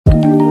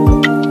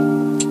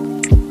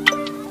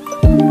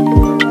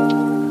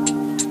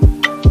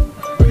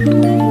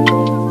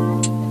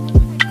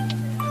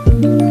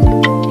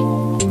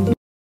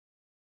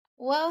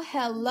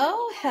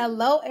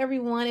Hello,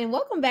 everyone, and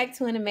welcome back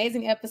to an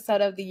amazing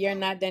episode of the You're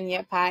Not Done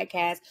Yet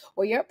podcast,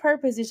 where your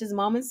purpose is just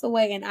moments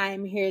away, and I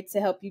am here to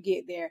help you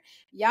get there.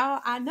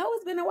 Y'all, I know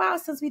it's been a while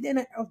since we did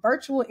a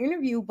virtual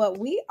interview, but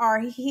we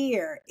are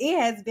here. It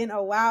has been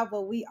a while,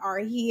 but we are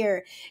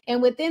here.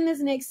 And within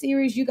this next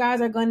series, you guys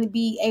are going to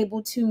be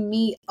able to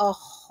meet a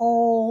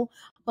whole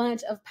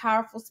bunch of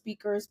powerful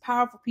speakers,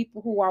 powerful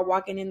people who are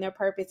walking in their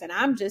purpose. And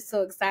I'm just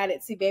so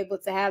excited to be able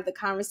to have the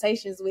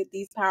conversations with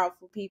these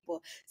powerful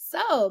people.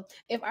 So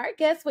if our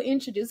guest will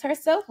introduce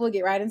herself, we'll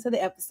get right into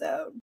the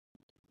episode.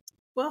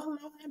 Well,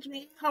 hello,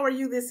 Andrea. How are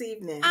you this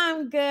evening?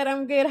 I'm good.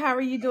 How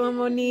are you doing,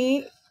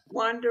 Monique?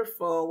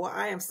 Wonderful. Well,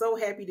 I am so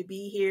happy to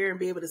be here and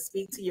be able to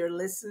speak to your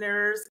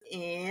listeners.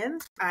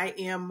 And I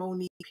am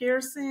Monique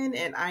Pearson,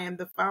 and I am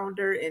the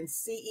founder and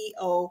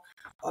CEO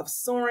of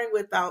Soaring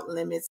Without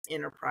Limits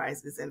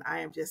Enterprises. And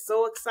I am just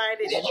so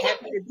excited and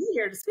happy to be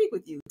here to speak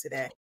with you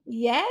today.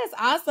 Yes,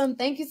 awesome.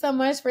 Thank you so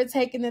much for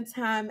taking the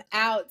time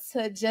out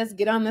to just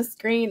get on the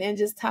screen and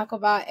just talk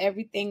about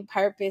everything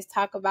purpose,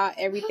 talk about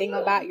everything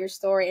about your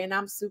story. And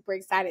I'm super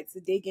excited to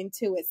dig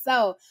into it.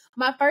 So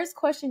my first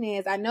question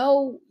is, I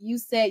know you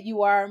said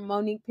you are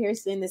Monique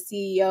Pearson, the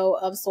CEO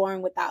of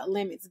Soaring Without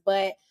Limits,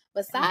 but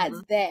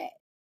besides that,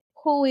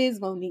 who is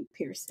Monique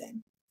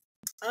Pearson?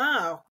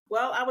 Oh,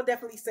 well, I would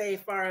definitely say,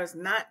 as far as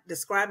not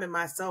describing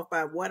myself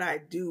by what I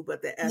do,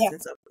 but the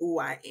essence of who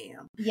I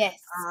am. Yes.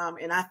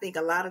 And I think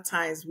a lot of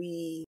times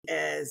we,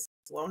 as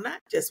well, not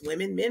just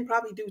women, men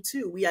probably do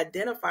too. We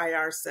identify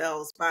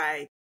ourselves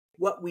by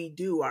what we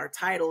do, our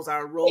titles,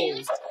 our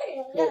roles.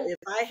 So if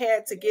I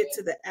had to get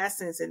to the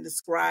essence and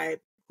describe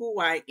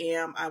who I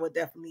am, I would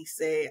definitely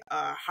say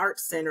a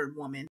heart-centered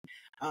woman.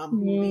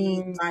 Who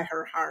leads by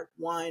her heart,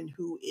 one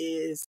who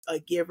is a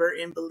giver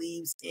and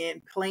believes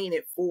in playing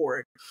it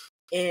forward,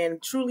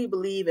 and truly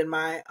believe in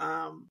my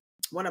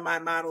one of my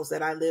models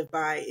that I live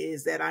by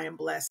is that I am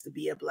blessed to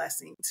be a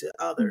blessing to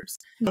others.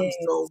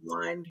 So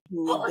one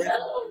who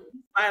definitely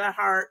by the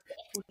heart,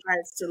 who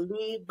tries to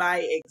lead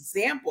by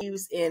example,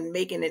 in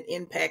making an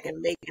impact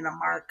and making a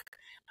mark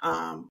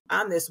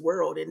on this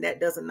world. And that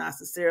doesn't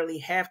necessarily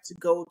have to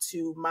go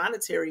to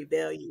monetary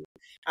value.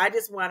 I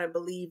just want to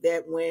believe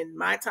that when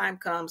my time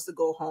comes to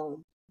go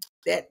home,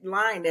 that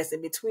line that's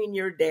in between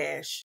your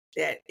dash,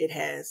 that it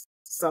has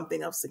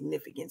something of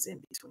significance in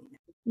between it.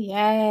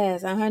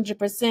 Yes,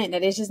 100%.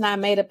 That it's just not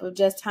made up of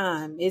just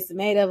time. It's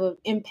made up of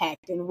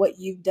impact and what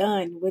you've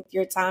done with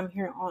your time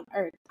here on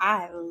earth.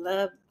 I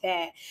love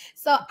that.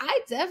 So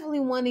I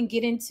definitely want to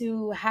get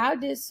into, how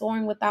did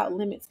Soaring Without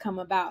Limits come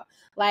about?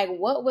 Like,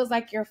 what was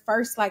like your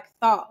first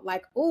thought?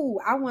 Like, oh,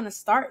 I want to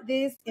start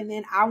this, and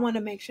then I want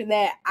to make sure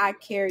that I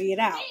carry it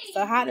out.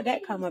 So how did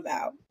that come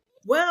about?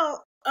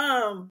 Well,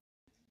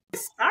 it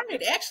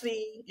started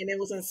actually, and it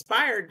was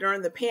inspired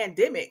during the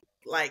pandemic.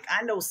 Like,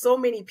 I know so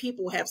many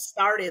people have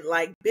started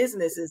like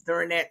businesses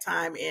during that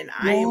time, and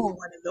I am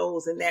one of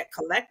those in that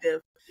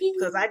collective,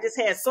 because I just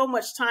had so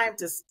much time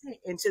to sit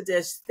and to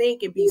just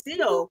think and be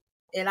still.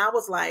 And I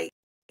was like,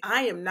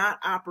 I am not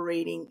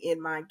operating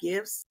in my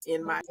gifts,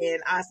 and I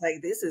was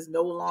like, this is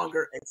no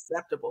longer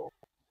acceptable.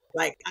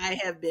 Like, I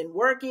have been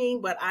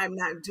working, but I'm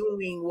not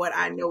doing what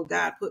I know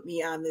God put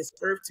me on this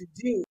earth to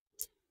do,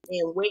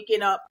 and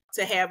waking up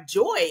to have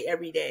joy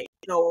every day.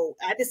 So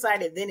I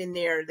decided then and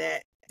there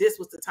that this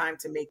was the time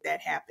to make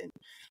that happen.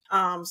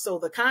 So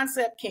the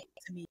concept came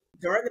to me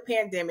during the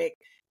pandemic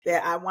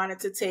that I wanted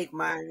to take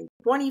my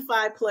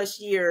 25 plus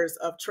years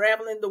of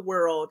traveling the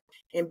world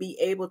and be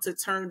able to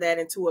turn that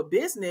into a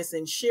business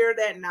and share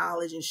that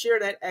knowledge and share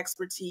that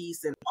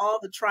expertise and all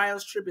the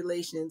trials,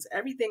 tribulations,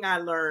 everything I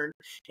learned,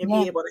 and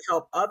be able to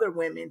help other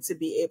women to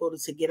be able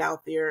to get out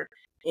there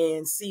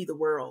and see the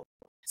world.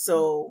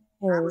 So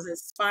I was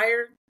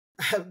inspired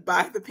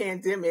by the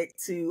pandemic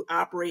to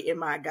operate in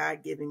my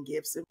God-given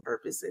gifts and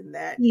purpose. And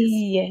that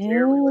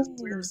is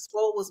where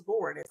Swole was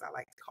born, as I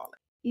like to call it.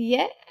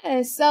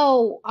 Yeah.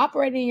 So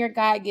operating your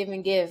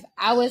God-given gift,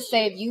 I would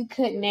say if you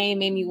could name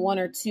maybe one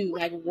or two,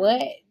 like,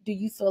 what do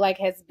you feel like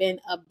has been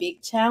a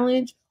big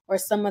challenge or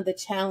some of the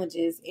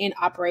challenges in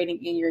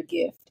operating in your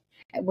gift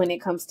when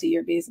it comes to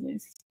your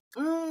business?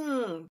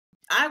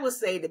 I would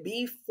say to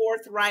be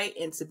forthright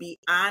and to be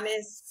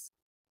honest,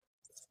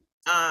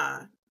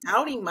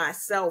 doubting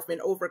myself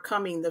and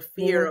overcoming the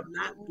fear of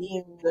not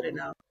being good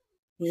enough.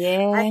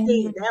 Yeah. I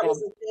think that was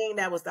the thing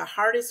that was the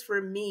hardest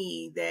for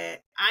me,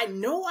 that I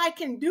know I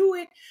can do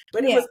it,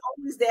 but it was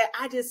always that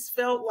I just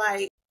felt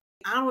like,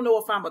 I don't know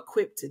if I'm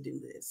equipped to do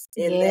this.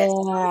 And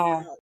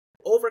that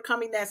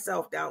overcoming that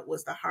self-doubt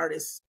was the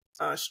hardest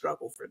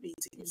struggle for me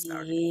to get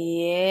started.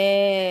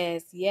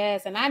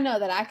 Yes. And I know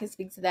that I can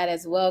speak to that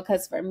as well.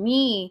 Because for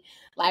me,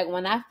 like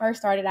when I first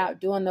started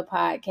out doing the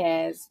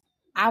podcast,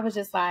 I was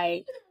just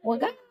like, well,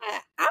 God,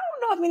 I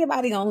don't know if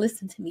anybody gonna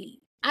listen to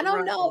me. I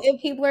don't know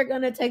if people are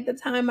going to take the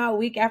time out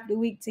week after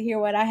week to hear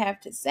what I have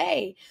to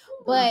say.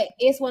 But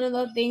it's one of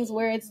those things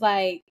where it's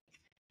like,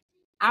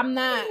 I'm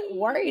not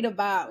worried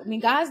about, I mean,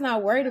 God's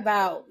not worried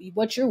about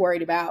what you're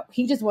worried about.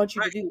 He just wants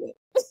you to do it.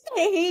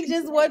 He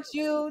just wants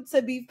you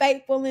to be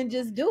faithful and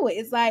just do it.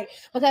 It's like,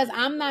 because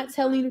I'm not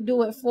telling you to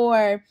do it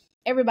for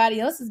everybody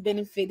else's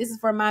benefit. This is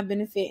for my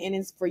benefit and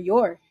it's for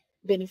your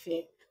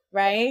benefit.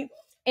 Right.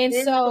 And And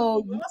for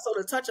so, me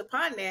also to touch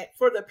upon that,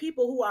 for the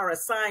people who are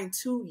assigned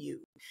to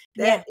you,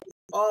 yeah,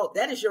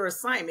 that is your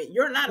assignment.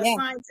 You're not yeah,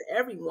 assigned to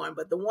everyone,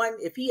 but the one,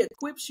 if he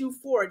equips you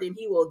for it, then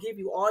he will give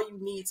you all you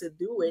need to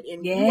do it.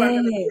 And you are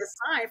going to be yes,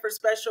 assigned for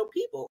special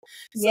people.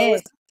 So yes.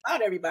 it's not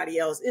about everybody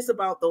else. It's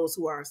about those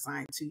who are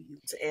assigned to you,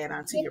 to add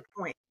on to your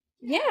point.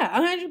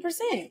 Yeah,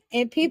 100%.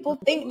 And people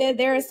think that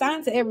they're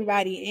assigned to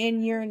everybody,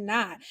 and you're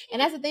not.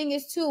 And that's the thing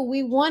is too.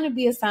 We want to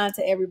be assigned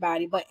to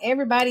everybody, but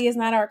everybody is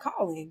not our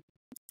calling.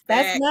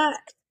 That's Fact. not.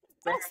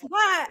 Fact. That's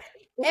not.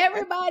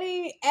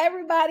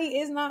 Everybody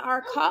is not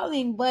our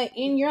calling. But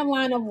in your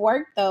line of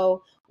work,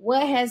 though,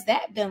 what has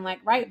that been like?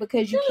 Right?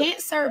 Because you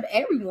can't serve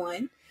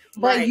everyone,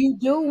 but Right. you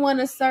do want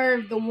to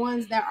serve the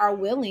ones that are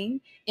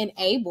willing and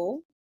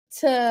able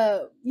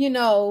to,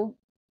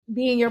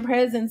 be in your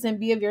presence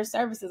and be of your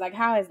services. Like,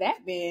 how has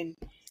that been?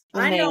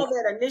 I know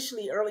that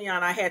initially, early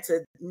on, I had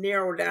to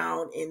narrow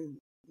down and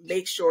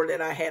make sure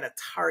that I had a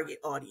target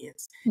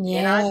audience.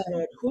 And I Yeah.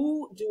 said,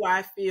 who do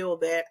I feel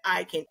that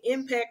I can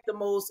impact the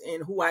most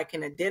and who I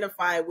can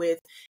identify with?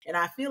 And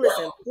I feel it's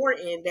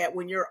important that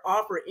when you're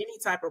offered any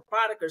type of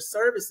product or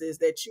services,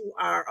 that you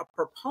are a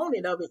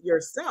proponent of it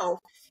yourself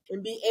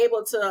and be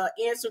able to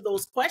answer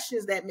those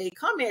questions that may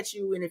come at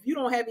you. And if you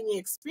don't have any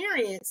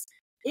experience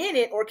in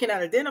it or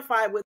cannot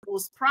identify with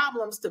those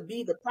problems to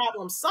be the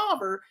problem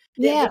solver,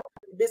 then Yeah.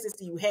 what business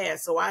do you have?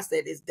 So I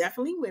said it's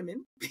definitely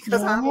women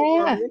because I'm a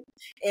Yeah. woman,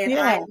 and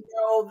Yeah. I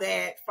know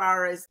that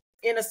far as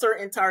in a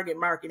certain target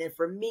market, and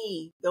for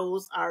me,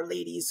 those are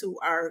ladies who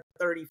are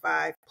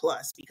 35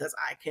 plus, because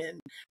I can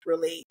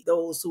relate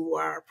those who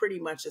are pretty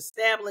much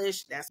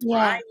established. That's where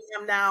I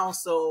am now,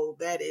 so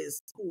that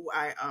is who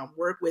I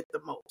work with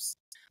the most.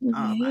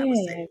 I would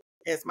say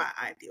as my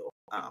ideal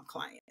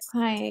clients.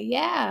 Hi,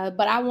 yeah,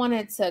 but I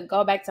wanted to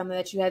go back to something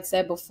that you had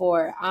said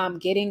before.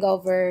 Getting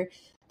over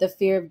the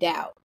fear of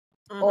doubt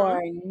Mm-hmm.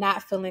 or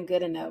not feeling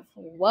good enough.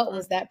 What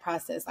was that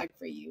process like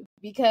for you?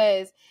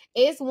 Because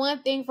it's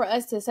one thing for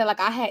us to say, like,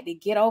 I had to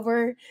get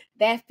over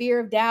that fear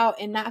of doubt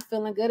and not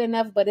feeling good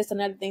enough, but it's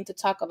another thing to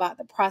talk about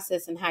the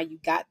process and how you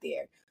got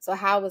there. So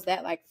how was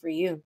that like for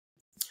you?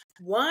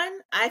 One,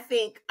 I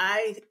think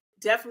I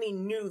definitely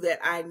knew that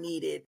I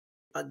needed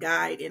a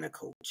guide and a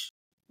coach.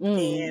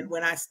 And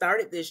when I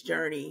started this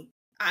journey,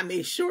 I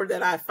made sure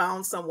that I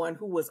found someone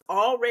who was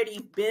already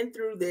been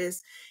through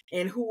this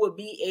and who would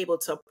be able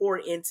to pour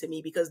into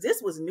me, because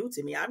this was new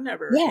to me. I've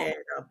never Yeah. had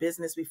a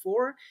business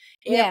before.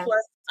 And Yeah.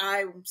 plus,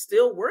 I'm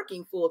still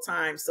working full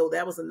time. So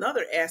that was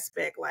another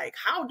aspect. Like,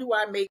 how do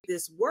I make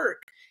this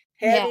work?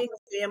 Yeah. Having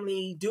a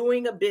family,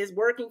 doing a business,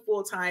 working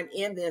full time,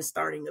 and then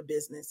starting a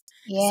business.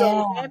 Yeah.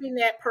 So having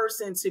that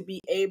person to be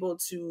able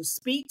to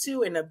speak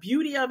to, and the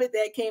beauty of it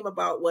that came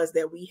about was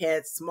that we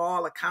had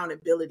small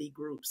accountability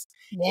groups.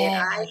 And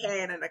Yeah. I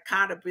had an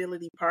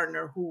accountability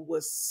partner who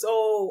was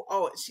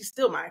she's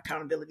still my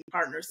accountability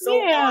partner.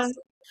 So Yeah.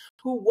 awesome.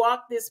 Who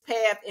walked this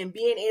path and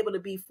being able to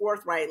be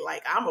forthright.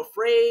 Like, I'm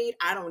afraid,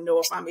 I don't know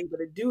if I'm able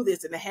to do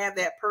this. And to have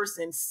that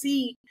person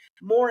see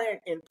more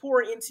and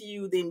pour into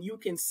you than you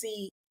can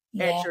see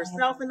at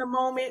yourself in the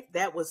moment,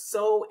 that was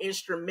so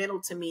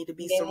instrumental to me, to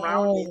be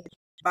surrounded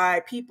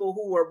by people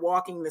who were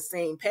walking the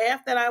same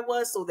path that I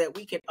was, so that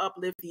we can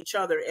uplift each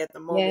other at the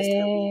moments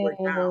that we were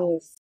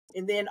down.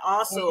 And then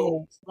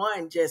also,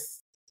 one,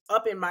 just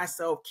upping my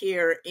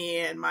self-care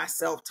and my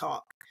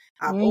self-talk.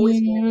 I've always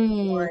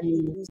been one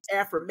who used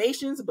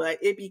affirmations, but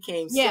it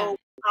became so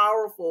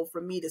powerful for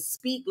me to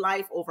speak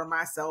life over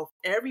myself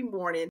every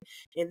morning.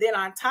 And then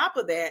on top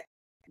of that,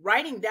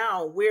 writing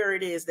down where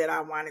it is that I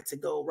wanted to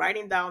go,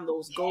 writing down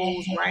those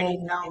goals,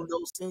 writing down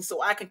those things,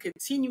 so I can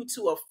continue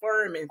to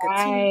affirm and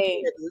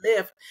continue to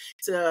lift,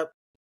 to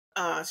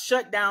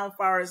shut down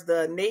far as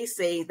the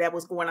naysay that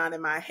was going on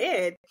in my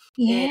head,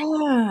 and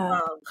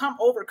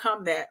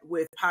overcome that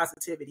with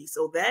positivity.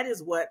 So that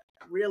is what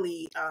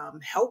really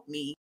helped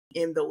me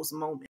in those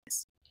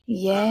moments.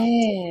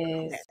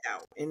 That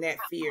doubt and that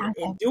fear,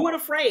 and do it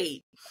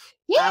afraid.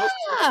 I was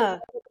teaching a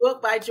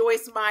book by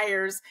Joyce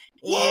Myers,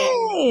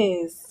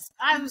 and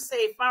I would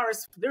say, far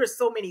as there's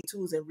so many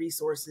tools and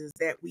resources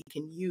that we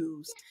can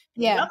use.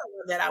 And another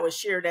one that I would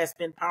share that's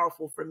been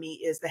powerful for me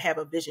is to have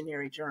a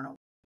visionary journal.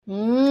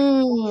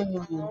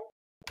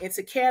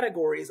 Into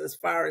categories as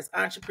far as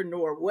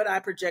entrepreneur, what I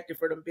projected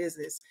for the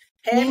business,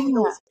 having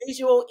those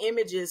visual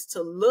images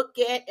to look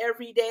at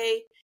every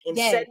day and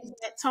setting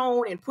that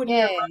tone and putting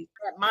your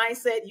that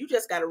mindset. You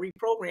just got to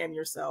reprogram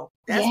yourself.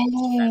 That's what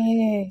you got to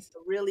do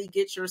to really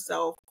get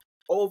yourself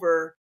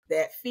over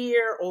that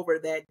fear, over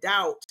that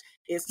doubt,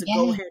 is to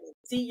go ahead and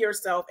see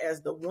yourself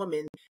as the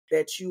woman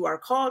that you are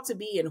called to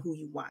be and who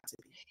you want to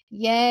be.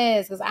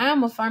 Yes, because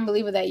I'm a firm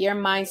believer that your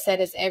mindset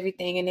is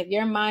everything. And if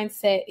your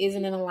mindset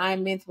isn't in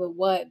alignment with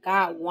what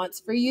God wants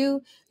for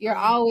you, you're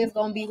always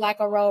going to be like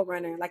a road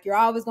runner. Like you're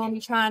always going to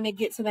be trying to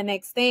get to the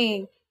next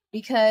thing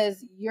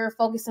because you're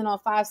focusing on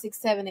 5, 6,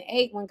 7, and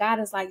 8 when God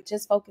is like,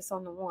 just focus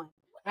on the one,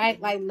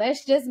 right? Like,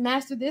 let's just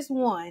master this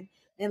one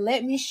and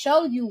let me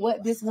show you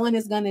what this one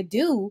is going to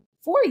do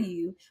for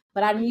you.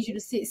 But I need you to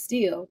sit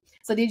still.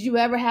 So did you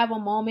ever have a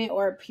moment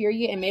or a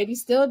period, and maybe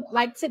still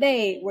like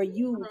today, where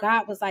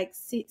God was like,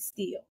 sit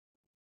still?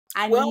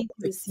 I need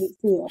you to sit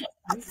still.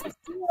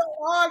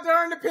 All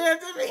during the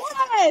pandemic.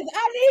 Yes,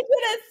 I need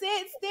you to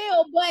sit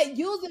still, but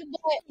use it.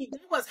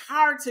 It was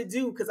hard to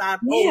do because I've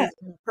always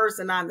been a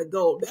person on the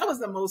go. That was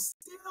the most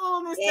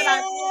stillness that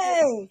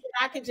I did.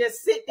 I could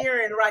just sit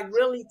there and like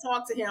really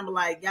talk to him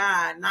like,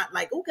 God, not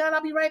like, oh God,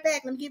 I'll be right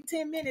back. Let me give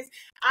 10 minutes.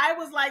 I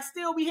was like,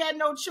 still, we had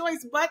no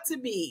choice but to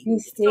be.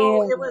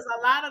 So it was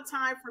a lot of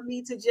time for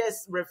me to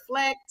just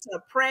reflect, to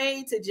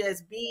pray, to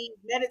just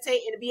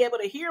meditate and to be able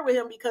to hear with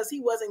him because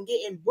he wasn't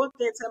getting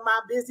booked into my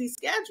busy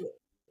schedule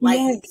like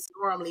we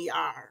normally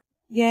are.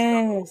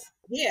 Yes. So,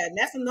 yeah, and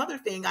that's another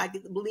thing I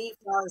believe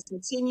is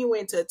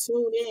continuing to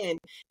tune in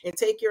and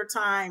take your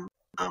time.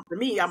 For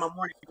me, I'm a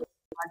morning person.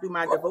 I do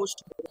my devotion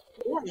in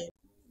the morning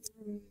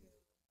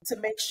to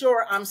make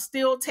sure I'm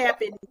still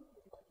tapping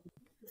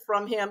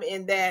from him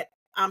in that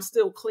I'm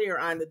still clear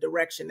on the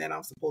direction that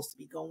I'm supposed to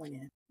be going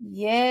in.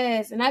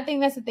 Yes. And I think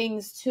that's the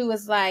things too,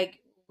 is like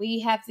we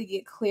have to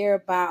get clear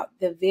about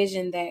the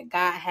vision that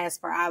God has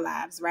for our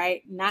lives,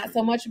 right? Not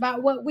so much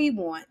about what we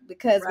want,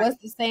 because what's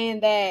the saying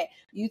that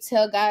you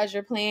tell God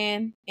your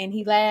plan and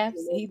he laughs?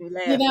 He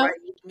laughs, right?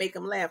 Make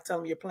him laugh, tell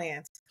him your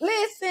plans.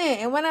 Listen,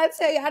 and when I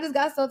tell you, I just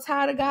got so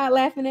tired of God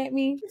laughing at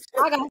me.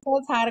 I got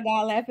so tired of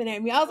God laughing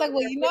at me. I was like,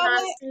 well, you know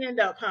what? Stand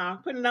up, huh?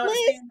 Putting on a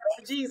stand up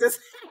for Jesus.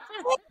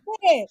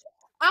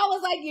 I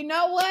was like, you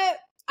know what?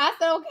 I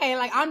said, okay,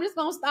 like I'm just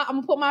gonna stop. I'm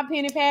gonna put my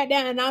pen and pad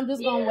down and I'm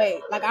just gonna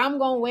wait. Like I'm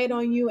gonna wait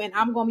on you and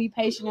I'm gonna be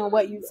patient in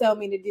what you tell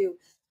me to do.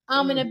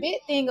 And a big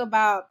thing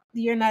about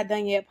the You're Not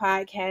Done Yet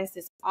podcast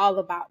is all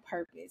about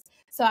purpose.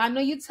 So I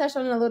know you touched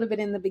on it a little bit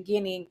in the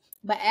beginning,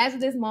 but as of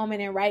this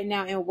moment and right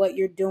now and what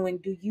you're doing,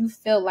 do you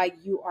feel like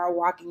you are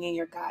walking in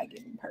your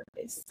God-given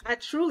purpose? I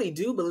truly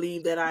do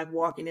believe that I'm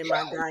walking in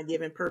my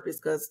God-given purpose,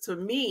 because to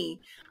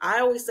me, I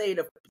always say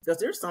because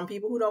there's some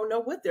people who don't know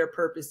what their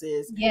purpose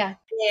is. Yeah.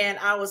 And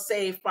I would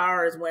say, as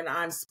far as when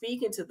I'm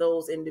speaking to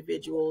those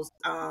individuals,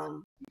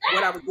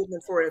 what I would give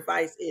them for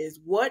advice is,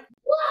 what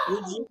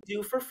would you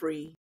do for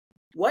free?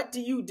 What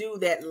do you do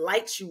that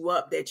lights you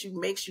up, that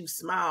makes you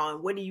smile?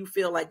 And what do you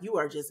feel like you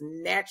are just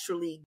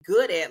naturally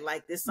good at?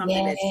 Like this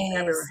something that you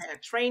never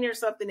had trained or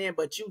something in,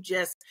 but you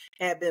just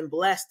have been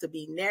blessed to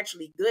be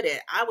naturally good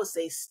at. I would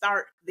say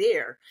start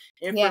there.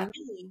 And for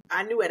me,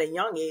 I knew at a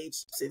young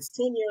age, since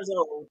 10 years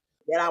old,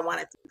 that I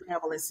wanted to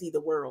travel and see the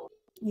world.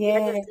 I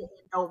just didn't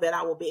know that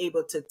I will be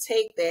able to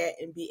take that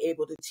and be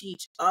able to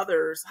teach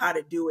others how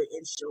to do it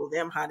and show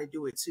them how to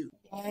do it too.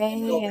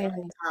 So that's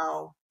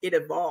how it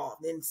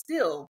evolved. And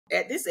still,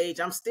 at this age,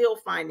 I'm still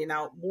finding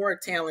out more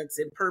talents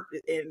and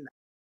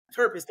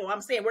purpose. So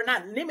I'm saying we're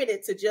not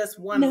limited to just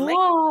one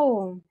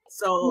lane.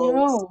 So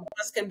some of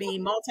us can be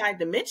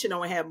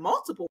multidimensional and have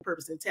multiple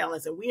purpose and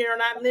talents, and we are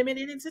not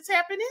limited into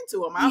tapping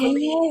into them. I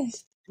believe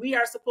we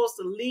are supposed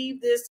to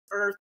leave this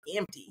earth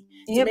empty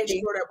to make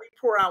sure that we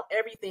pour out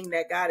everything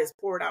that God has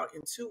poured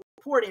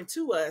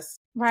into us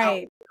out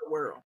into the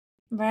world.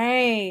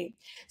 Right.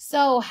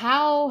 So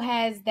how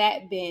has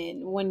that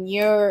been when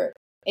you're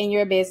in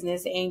your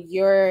business and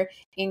you're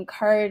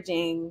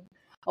encouraging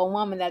a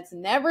woman that's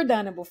never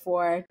done it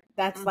before,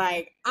 that's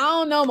like, I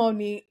don't know,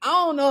 Monique, I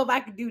don't know if I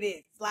could do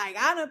this. Like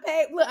I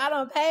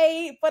done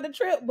paid for the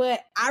trip, but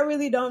I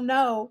really don't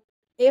know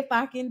if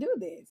I can do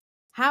this.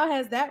 How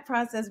has that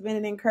process been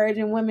in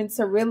encouraging women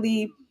to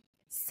really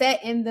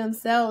set in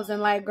themselves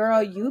and like,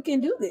 girl, you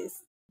can do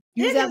this?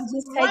 You just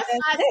take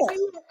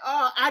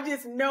that I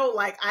just know,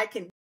 like I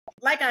can,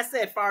 like I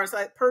said, far as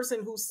a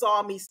person who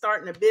saw me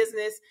starting a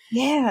business,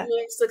 being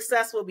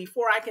successful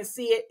before I can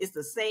see it, it's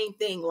the same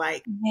thing.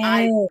 Like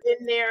I've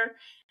been there.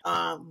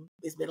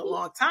 It's been a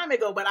long time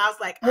ago, but I was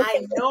like,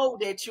 I know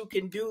that you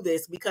can do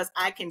this because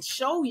I can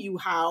show you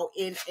how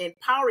and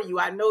empower you.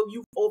 I know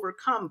you've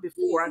overcome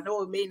before. I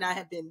know it may not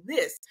have been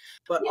this,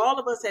 but all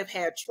of us have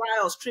had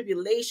trials,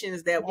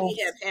 tribulations that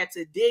we have had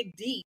to dig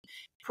deep,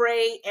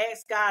 pray,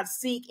 ask God,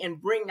 seek, and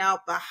bring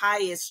out the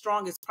highest,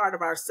 strongest part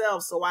of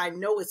ourselves. So I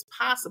know it's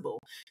possible.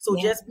 So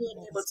just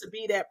being able to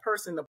be that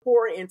person to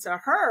pour into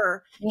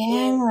her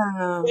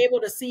and be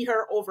able to see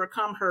her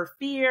overcome her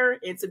fear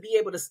and to be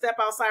able to step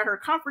outside her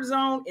comfort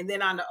zone. And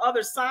then on the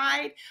other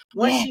side,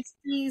 once she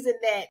sees in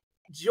that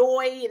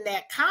joy and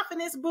that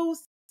confidence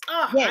boost,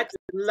 I just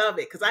love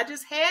it. Because I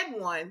just had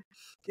one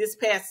this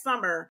past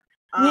summer.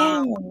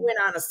 Yeah. went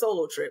on a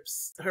solo trip.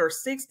 Her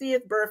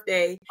 60th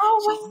birthday. She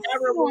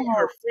never Oh, went. wow.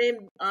 Her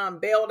friend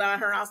bailed on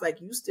her. I was like,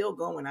 you still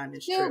going on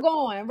this Still trip?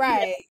 going, We have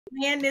right.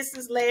 planned this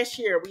since last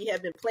year. We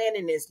have been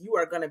planning this. You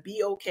are going to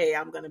be okay.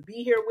 I'm going to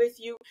be here with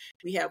you.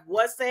 We have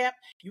WhatsApp.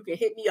 You can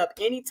hit me up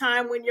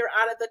anytime when you're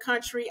out of the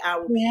country. I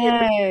will be here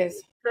Yes.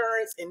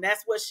 insurance. And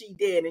that's what she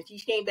did. And she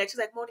came back. She's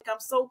like, Monique, I'm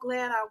so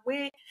glad I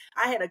went.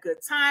 I had a good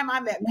time. I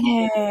met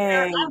people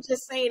there. Yes. I'm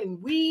just saying,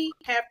 we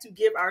have to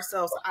give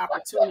ourselves an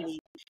opportunity,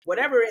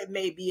 whatever it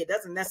may be. It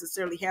doesn't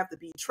necessarily have to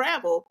be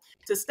travel,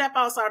 to step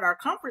outside our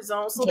comfort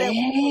zone so that we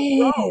can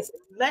grow. Yes.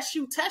 Unless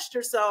you test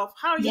yourself,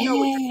 how do you know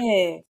what you're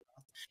doing? Yes.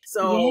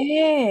 So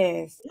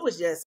Yes. it was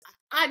just,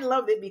 I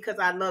loved it because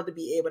I love to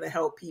be able to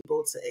help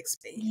people to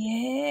expand.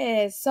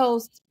 Yes.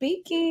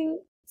 Speaking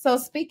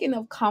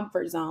of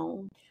comfort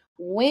zone,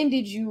 when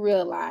did you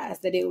realize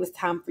that it was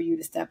time for you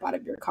to step out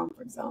of your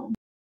comfort zone?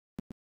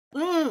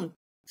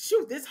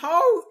 Shoot, this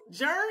whole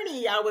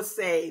journey, I would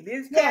say,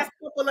 these Yeah. past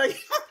couple of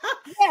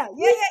Yeah.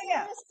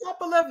 past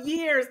couple of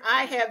years,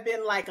 I have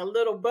been like a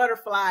little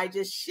butterfly,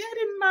 just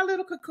shedding my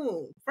little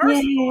cocoon.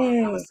 First of all,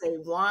 I would Yes. say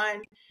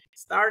one,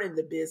 starting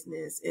the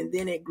business, and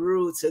then it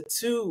grew to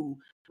two,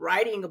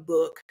 writing a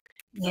book,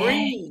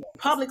 three,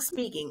 public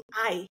speaking.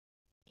 I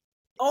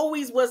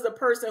always was the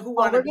person who Oh,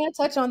 wanted we're to be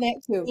gonna touch on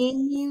that too.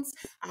 teams.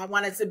 I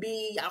wanted to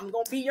be, I'm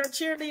going to be your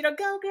cheerleader.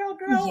 Go, girl,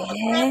 girl.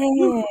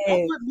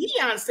 Yes. Put me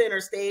on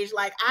center stage.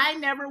 Like, I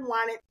never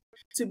wanted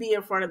to be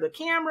in front of the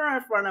camera,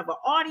 in front of an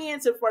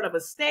audience, in front of a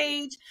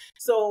stage.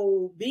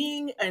 So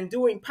being and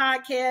doing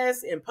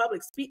podcasts and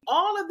public speak,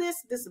 all of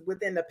this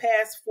within the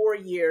past 4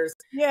 years,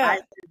 Yeah.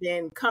 I've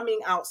been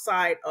coming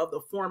outside of the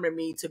former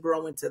me to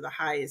grow into the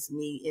highest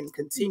me and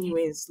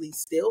continuously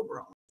still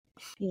growing.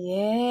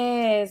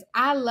 Yes.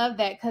 I love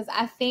that, because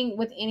I think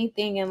with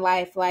anything in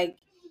life, like,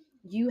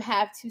 you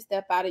have to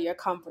step out of your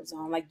comfort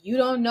zone. Like, you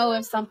don't know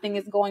if something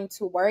is going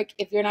to work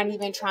if you're not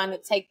even trying to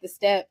take the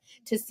step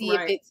to see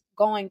if it's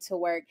going to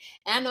work.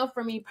 And I know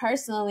for me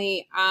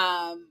personally,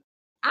 I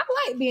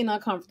like being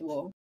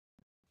uncomfortable.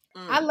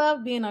 I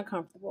love being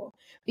uncomfortable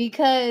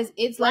because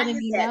it's letting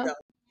me know.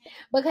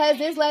 Because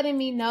it's letting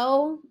me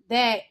know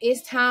that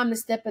it's time to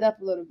step it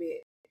up a little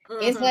bit.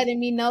 It's letting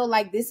me know,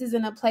 like, this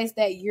isn't a place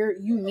that you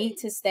need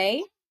to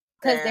stay,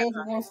 because there's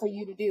more for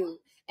you to do.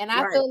 And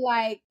I feel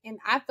like in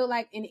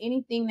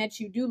anything that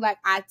you do, like,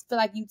 I feel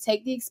like you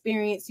take the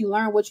experience, you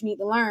learn what you need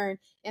to learn,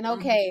 and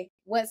okay,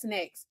 what's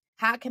next?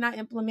 How can I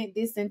implement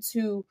this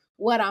into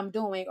what I'm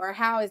doing, or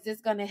how is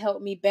this going to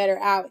help me better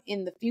out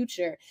in the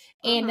future?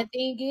 And the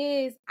thing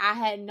is, I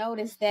had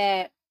noticed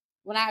that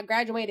when I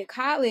graduated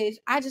college,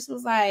 I just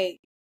was like,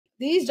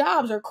 these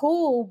jobs are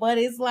cool, but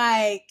it's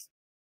like,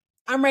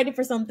 I'm ready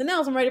for something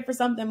else. I'm ready for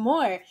something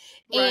more.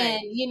 And,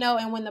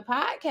 and when the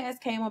podcast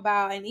came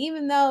about, and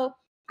even though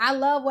I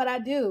love what I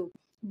do,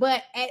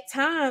 but at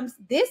times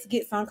this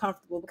gets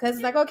uncomfortable, because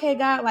it's like, okay,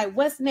 God, like,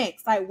 what's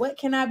next? Like, what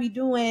can I be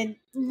doing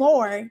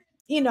more,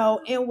 in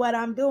what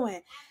I'm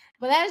doing?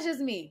 But that's just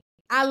me.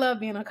 I love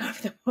being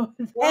uncomfortable.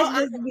 Well, That's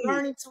just I'm me.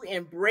 learning to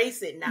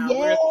embrace it now. Yes.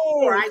 Whereas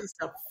before I used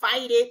to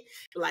fight it.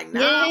 Like,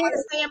 now I want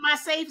Yes. to stay in my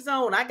safe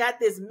zone. I got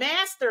this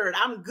mastered.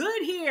 I'm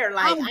good here.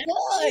 Like, I'm I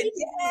good. need to do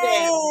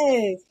that.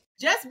 Yes.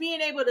 Just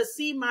being able to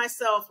see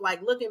myself,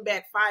 like, looking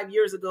back 5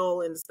 years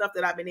ago and the stuff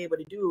that I've been able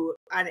to do,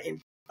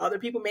 and other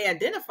people may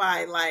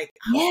identify, like,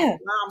 Yeah.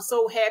 I'm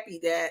so happy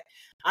that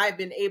I've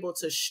been able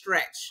to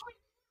stretch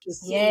to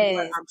see what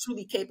Yes. I'm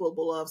truly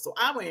capable of. So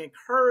I would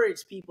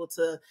encourage people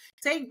to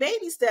take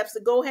baby steps to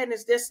go ahead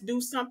and just do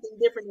something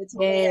different that you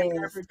may have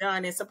never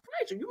done, and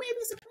surprise you. You may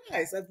be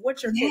surprised at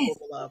what you're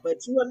capable of,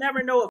 but you will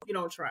never know if you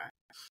don't try.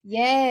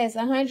 Yes,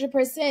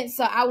 100%.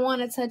 So I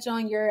want to touch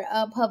on your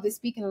public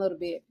speaking a little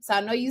bit. So I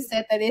know you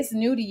said that it's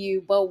new to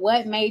you, but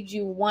what made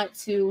you want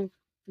to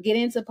get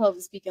into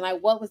public speaking?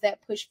 Like, what was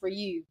that push for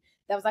you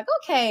that was like,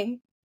 okay,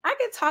 I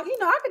can talk,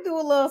 I can do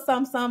a little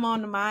something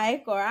on the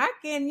mic, or I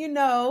can,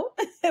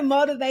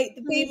 motivate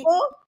the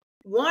people.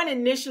 One,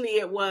 initially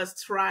it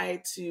was try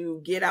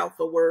to get out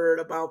the word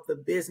about the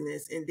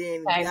business. And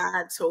then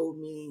God told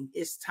me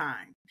it's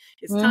time.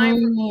 It's time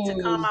for me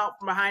to come out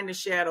from behind the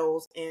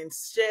shadows and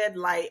shed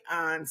light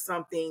on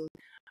something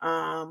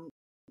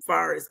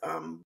far as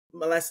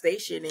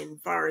molestation and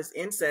far as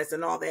incest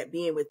and all that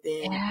being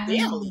within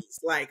families.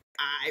 Like,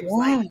 I was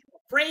like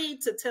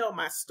afraid to tell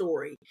my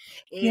story.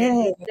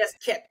 And it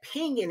just kept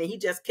pinging, and he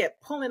just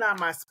kept pulling on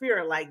my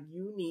spirit, like,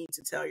 you need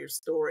to tell your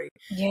story.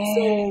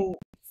 So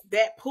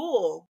that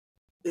pull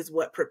is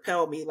what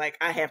propelled me. Like,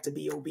 I have to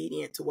be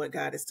obedient to what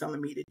God is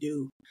telling me to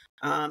do.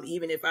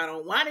 Even if I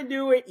don't want to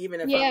do it,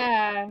 even if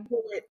I don't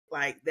do it,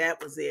 like,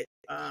 that was it.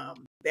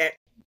 That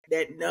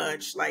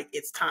nudge, like,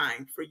 it's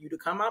time for you to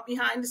come out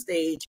behind the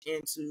stage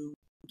and to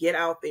get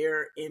out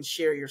there and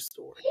share your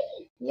story.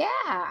 Yeah,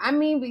 I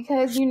mean,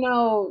 because,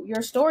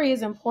 your story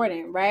is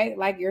important, right?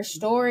 Like, your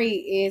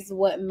story is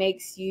what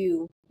makes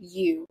you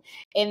you.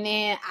 And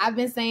then I've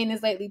been saying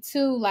this lately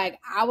too, like,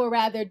 I would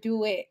rather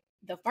do it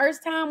the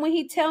first time when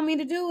he tell me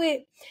to do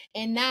it,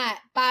 and not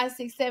 5,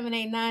 6, 7,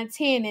 8, 9,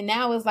 10. And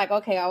now it's like,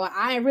 okay,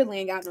 I really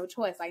ain't got no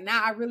choice. Like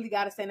now I really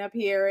got to stand up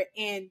here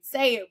and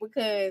say it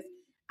because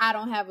I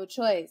don't have a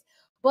choice.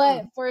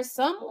 But for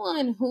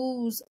someone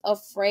who's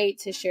afraid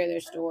to share their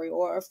story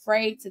or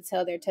afraid to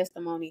tell their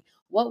testimony,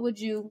 what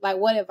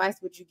advice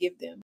would you give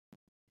them?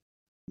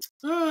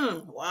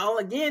 Well,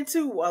 again,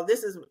 too,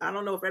 I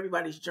don't know if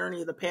everybody's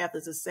journey of the path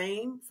is the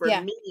same. For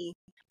me,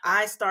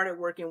 I started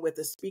working with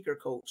a speaker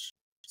coach.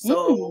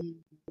 So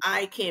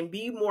I can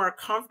be more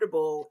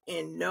comfortable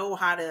and know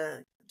how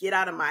to get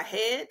out of my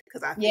head,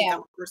 because I think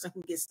I'm a person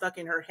who gets stuck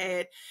in her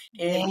head,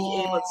 and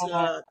be able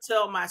to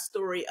tell my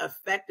story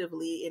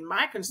effectively. And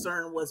my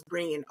concern was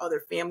bringing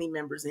other family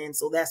members in.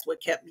 So that's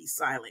what kept me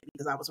silent,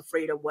 because I was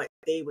afraid of what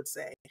they would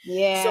say. So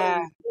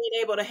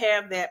being able to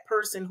have that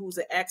person who's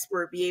an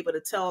expert be able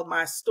to tell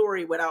my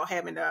story without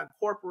having to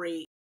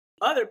incorporate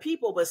other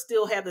people, but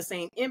still have the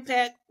same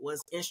impact,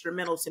 was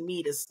instrumental to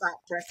me to stop,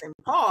 press, and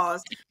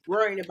pause,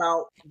 worrying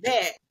about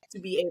that, to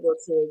be able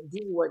to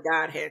do what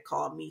God had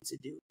called me to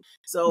do.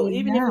 So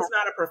even if it's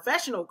not a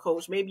professional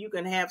coach, maybe you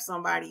can have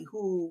somebody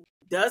who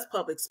does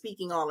public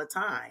speaking all the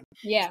time.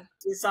 Yeah.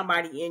 Get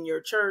somebody in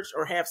your church,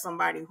 or have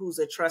somebody who's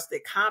a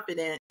trusted,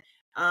 confident,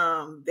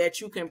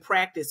 that you can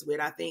practice with.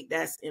 I think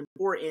that's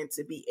important,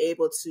 to be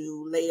able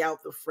to lay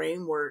out the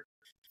framework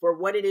for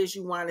what it is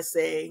you want to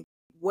say,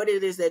 what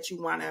it is that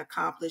you want to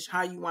accomplish,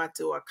 how you want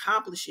to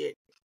accomplish it.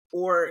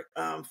 Or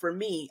for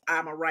me,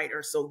 I'm a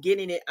writer, so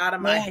getting it out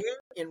of my head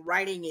and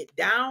writing it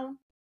down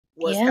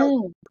was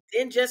helpful.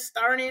 Then just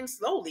starting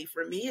slowly.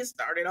 For me, it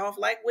started off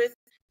like with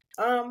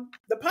the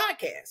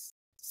podcast,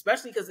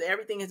 especially because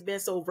everything has been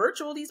so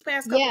virtual these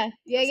past couple of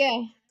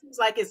years. It's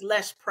like it's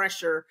less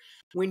pressure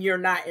when you're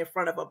not in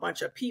front of a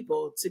bunch of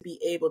people, to be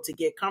able to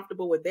get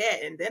comfortable with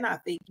that. And then I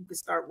think you can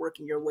start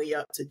working your way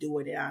up to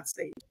doing it on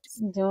stage.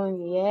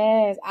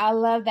 Yes, I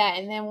love that.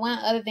 And then one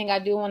other thing I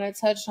do want to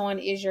touch on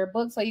is your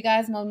book. So you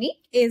guys,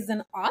 Monique is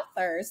an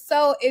author.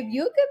 So if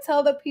you could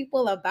tell the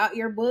people about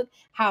your book,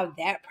 how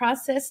that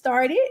process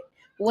started,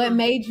 what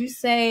made you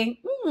say,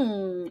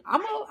 I'm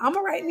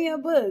gonna write me a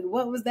book.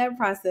 What was that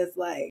process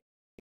like?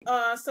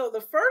 So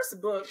the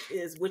first book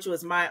which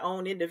was my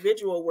own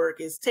individual work,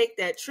 is Take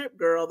That Trip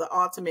Girl, the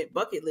Ultimate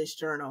Bucket List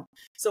Journal.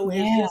 So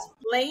it's just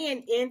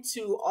playing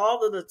into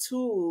all of the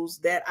tools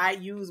that I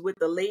use with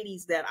the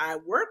ladies that I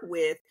work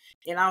with.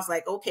 And I was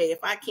like, okay, if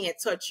I can't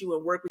touch you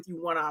and work with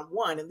you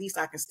one-on-one, at least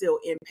I can still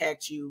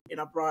impact you in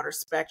a broader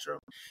spectrum.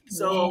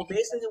 So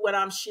basically what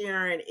I'm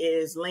sharing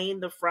is laying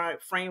the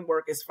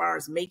framework as far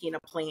as making a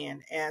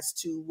plan as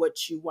to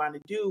what you want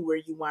to do, where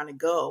you want to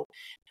go,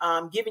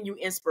 giving you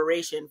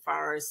inspiration as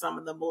far as some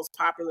of the most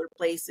popular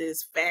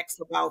places, facts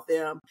about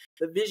them,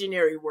 the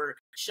visionary work,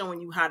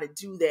 showing you how to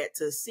do that,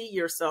 to see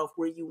yourself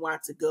where you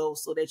want to go,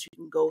 so that you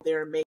can go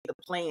there and make the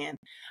plan,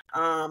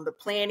 the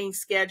planning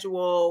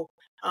schedule,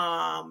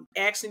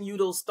 asking you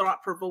those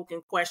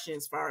thought-provoking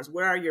questions as far as,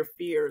 where are your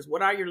fears?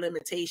 What are your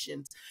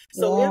limitations?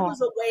 So it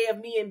was a way of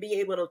me and be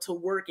able to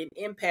work and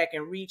impact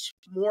and reach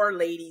more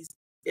ladies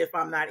if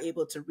I'm not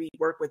able to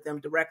work with them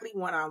directly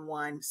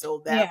one-on-one.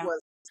 So that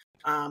was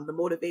the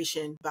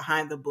motivation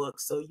behind the book.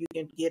 So you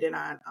can get it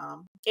on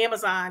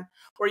Amazon,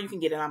 or you can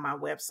get it on my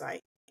website.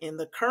 And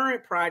the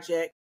current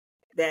project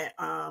that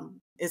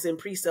is in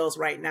pre-sales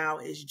right now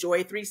is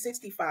Joy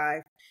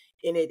 365,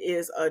 and it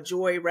is a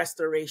joy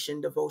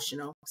restoration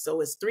devotional.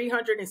 So it's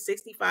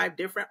 365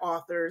 different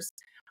authors,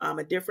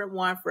 a different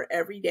one for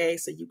every day.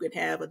 So you can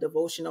have a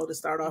devotional to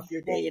start off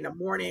your day in the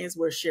mornings.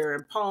 We're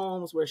sharing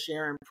poems, we're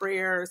sharing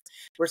prayers,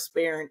 we're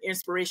sharing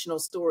inspirational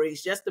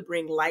stories, just to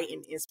bring light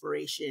and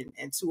inspiration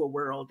into a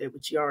world that,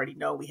 which you already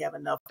know, we have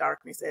enough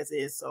darkness as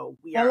is. So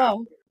we are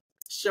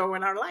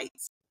showing our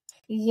lights.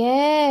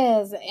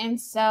 Yes. And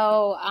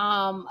so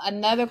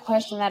another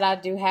question that I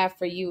do have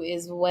for you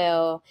as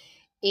well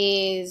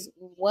is,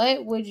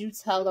 what would you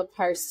tell a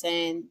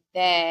person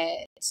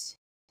that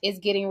is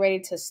getting ready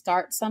to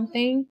start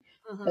something,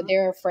 but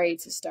they're afraid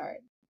to start?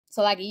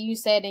 So like you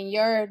said, in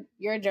your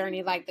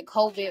journey, like the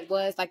COVID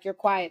was like your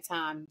quiet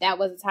time. That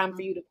was a time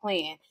for you to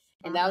plan,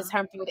 and that was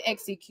time for you to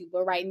execute.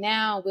 But right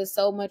now, with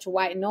so much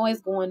white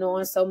noise going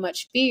on, so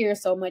much fear,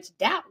 so much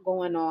doubt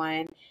going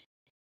on,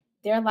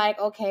 they're like,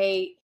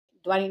 okay,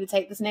 do I need to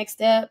take this next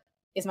step?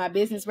 Is my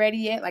business ready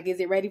yet? Like, is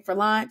it ready for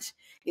launch?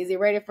 Is it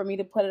ready for me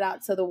to put it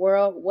out to the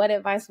world? What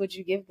advice would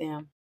you give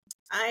them?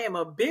 I am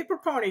a big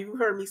proponent, you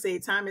heard me say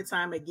time and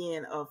time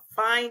again, of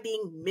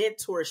finding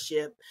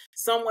mentorship,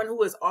 someone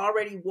who has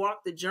already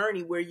walked the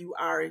journey where you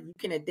are, you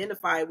can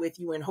identify with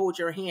you and hold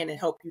your hand and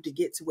help you to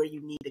get to where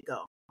you need to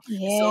go.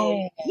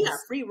 So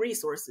free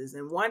resources.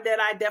 And one that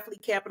I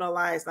definitely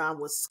capitalized on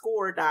was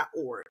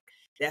score.org.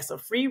 That's a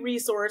free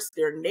resource.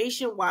 They're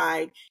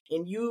nationwide,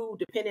 and you,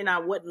 depending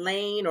on what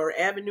lane or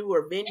avenue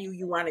or venue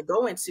you want to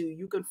go into,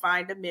 you can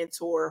find a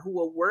mentor who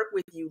will work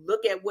with you,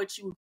 look at what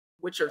you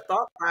what your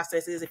thought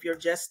process is if you're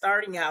just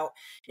starting out,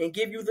 and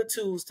give you the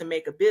tools to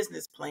make a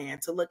business plan,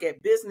 to look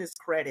at business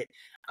credit,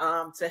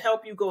 to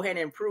help you go ahead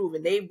and improve.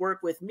 And they work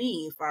with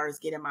me as far as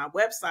getting my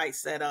website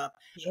set up,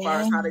 as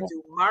far as how to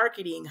do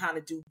marketing, how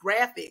to do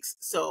graphics.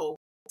 So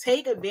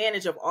take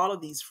advantage of all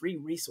of these free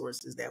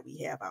resources that we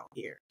have out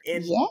here.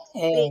 And I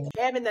think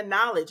having the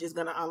knowledge is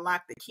going to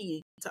unlock the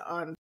key to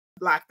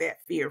unlock that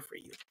fear for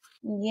you.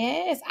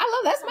 Yes, I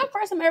love that's my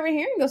first time ever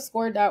hearing of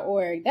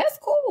score.org. That's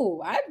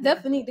cool. I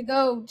definitely need to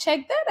go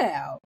check that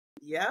out.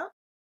 Yeah.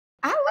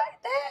 I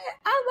like that.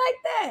 I like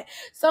that.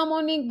 So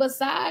Monique,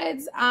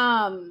 besides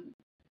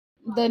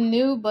the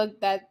new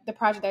book, that the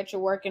project that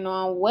you're working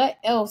on, what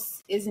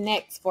else is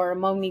next for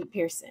Monique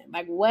Pearson?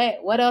 Like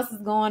what else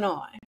is going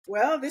on?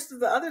 Well, this is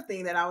the other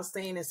thing that I was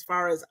saying as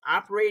far as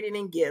operating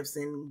in gifts.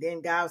 And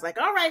then God was like,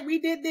 all right, we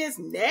did this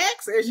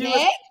next. Like,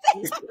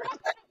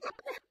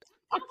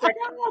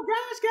 oh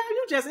gosh, God,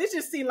 it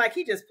just seemed like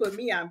he just put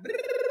me on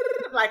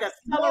like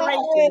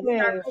acceleration.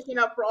 Start picking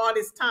up for all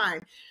this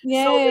time.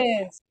 Yes. So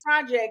the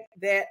project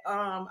that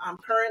I'm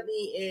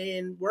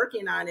currently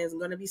working on is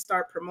going to be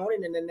start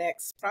promoting in the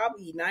next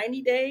probably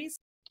 90 days.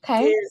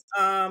 Okay. Is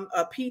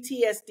a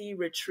PTSD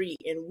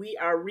retreat, and we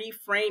are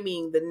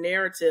reframing the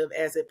narrative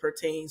as it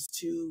pertains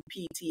to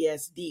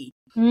PTSD.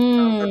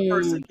 For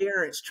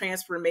perseverance,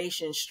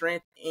 transformation,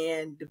 strength,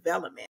 and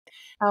development.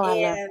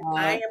 And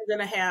I am going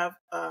to have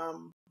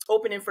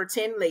opening for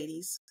 10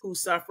 ladies who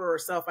suffer or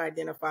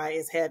self-identify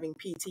as having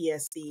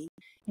PTSD.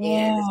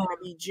 And it's going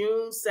to be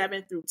June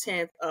 7th through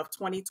 10th of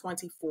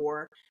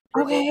 2024.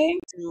 We're going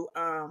to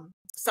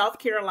South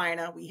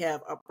Carolina. We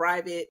have a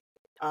private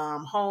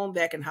home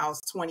that can house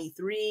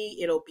 23.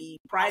 It'll be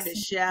private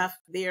chef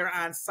there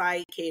on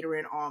site,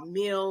 catering all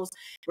meals.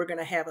 We're going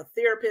to have a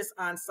therapist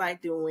on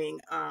site doing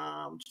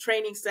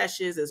training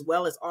sessions, as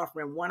well as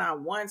offering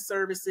one-on-one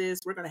services.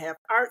 We're going to have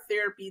art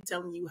therapy,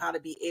 telling you how to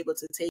be able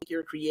to take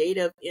your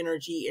creative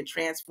energy and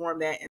transform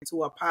that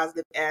into a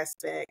positive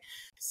aspect.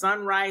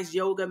 Sunrise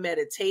yoga,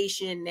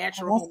 meditation,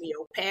 natural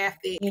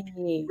homeopathic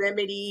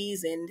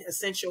remedies, and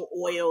essential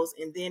oils.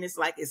 And then it's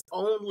like its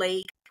own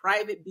lake,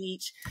 private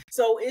beach.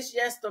 So it's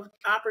just an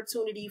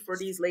opportunity for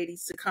these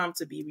ladies to come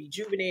to be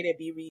rejuvenated,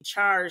 be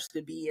recharged,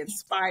 to be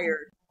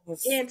inspired,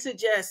 and to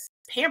just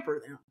pamper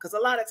them. Because a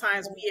lot of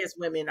times we as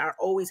women are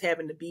always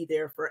having to be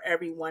there for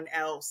everyone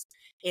else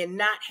and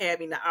not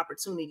having the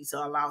opportunity to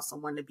allow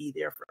someone to be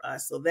there for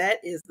us. So that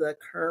is the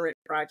current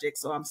project.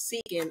 So I'm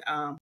seeking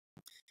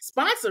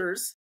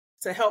sponsors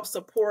to help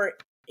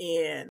support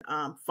and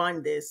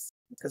fund this,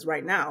 because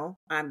right now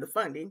I'm the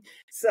funding.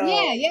 So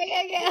yeah.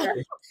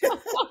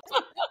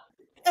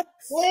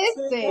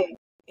 Listen,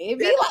 it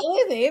be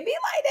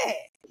like that.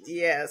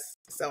 Yes.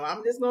 So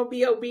I'm just gonna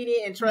be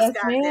obedient and trust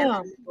God.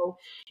 That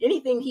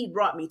anything He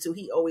brought me to,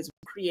 He always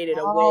created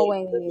a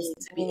way for me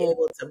to be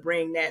able to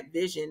bring that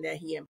vision that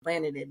He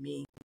implanted in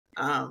me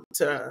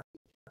to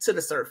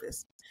the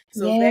surface.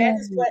 So that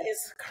is what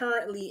is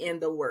currently in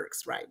the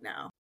works right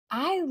now.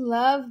 I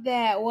love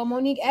that. Well,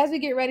 Monique, as we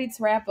get ready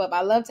to wrap up,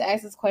 I love to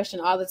ask this question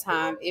all the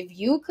time. If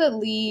you could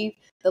leave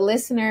the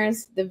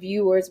listeners, the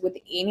viewers, with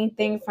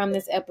anything from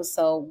this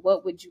episode,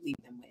 what would you leave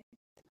them with?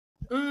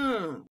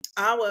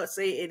 I would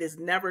say it is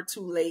never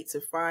too late to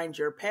find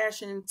your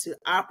passion, to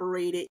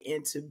operate it,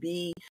 and to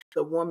be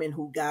the woman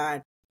who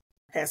God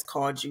has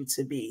called you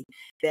to be.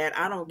 That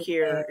I don't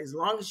care, as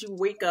long as you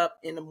wake up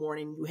in the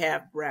morning, you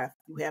have breath,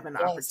 you have an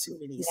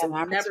opportunity. So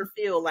you never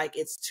feel like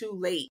it's too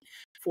late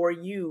for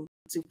you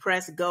to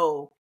press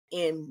go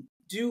and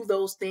do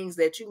those things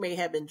that you may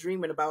have been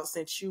dreaming about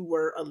since you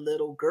were a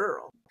little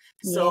girl.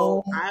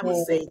 So I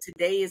would say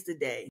today is the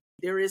day.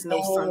 There is no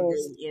Sunday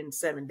in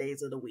 7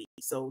 days of the week.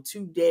 So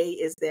today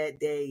is that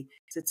day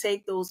to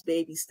take those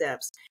baby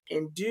steps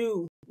and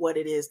do what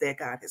it is that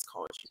God has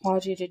called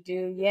you to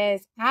do.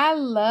 Yes, I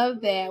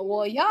love that.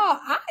 Well, y'all,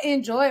 I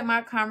enjoyed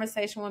my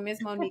conversation with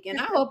Miss Monique, and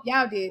I hope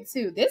y'all did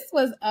too. This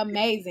was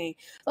amazing.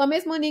 So,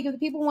 Miss Monique, if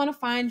people want to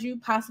find you,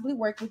 possibly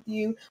work with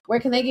you, where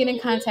can they get in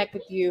contact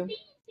with you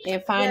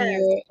and find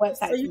your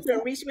website? So you can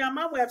reach me on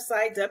my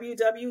website,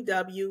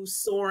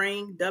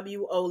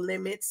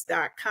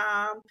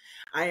 www.soaringwolimits.com.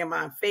 I am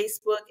on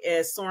Facebook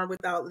as Soaring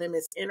Without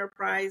Limits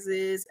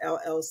Enterprises,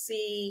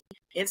 LLC,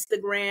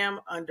 Instagram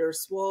under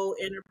Swole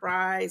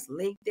Enterprise,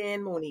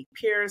 LinkedIn, Monique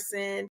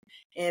Pearson.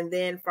 And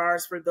then for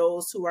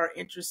those who are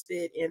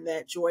interested in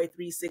that Joy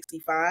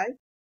 365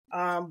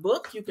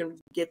 book, you can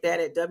get that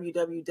at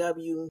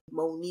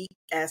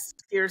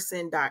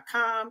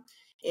www.moniquespearson.com.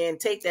 And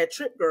Take That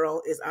Trip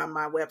Girl is on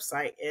my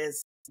website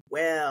as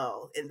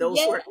well. And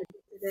those who are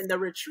interested in the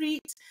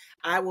retreat,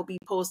 I will be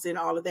posting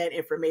all of that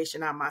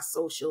information on my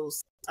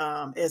socials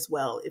as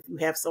well. If you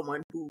have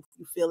someone who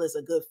you feel is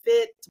a good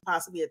fit to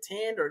possibly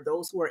attend, or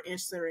those who are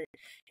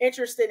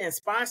interested in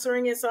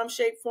sponsoring in some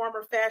shape, form,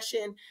 or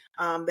fashion,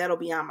 that'll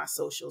be on my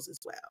socials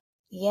as well.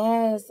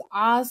 Yes,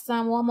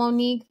 awesome. Well,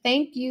 Monique,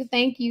 thank you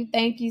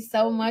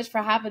so much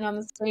for hopping on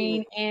the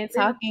screen and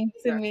talking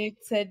to me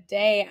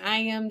today. I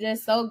am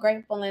just so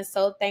grateful and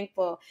so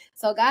thankful.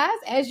 So, guys,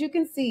 as you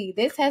can see,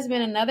 this has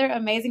been another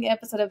amazing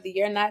episode of the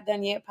You're Not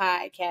Done Yet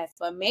podcast.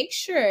 But make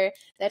sure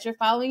that you're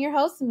following your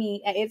host,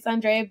 me, at It's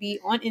Andrea B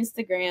on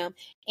Instagram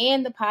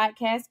and the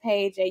podcast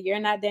page at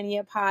You're Not Done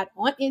Yet Pod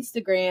on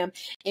Instagram.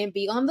 And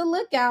be on the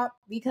lookout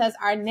because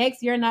our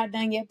next You're Not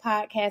Done Yet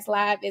podcast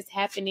live is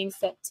happening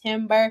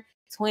September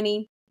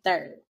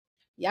 23rd.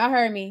 Y'all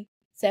heard me.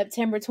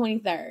 September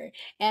 23rd.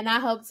 And I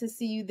hope to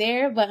see you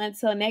there. But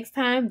until next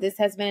time, this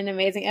has been an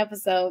amazing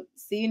episode.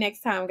 See you next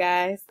time,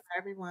 guys.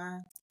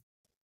 Everyone.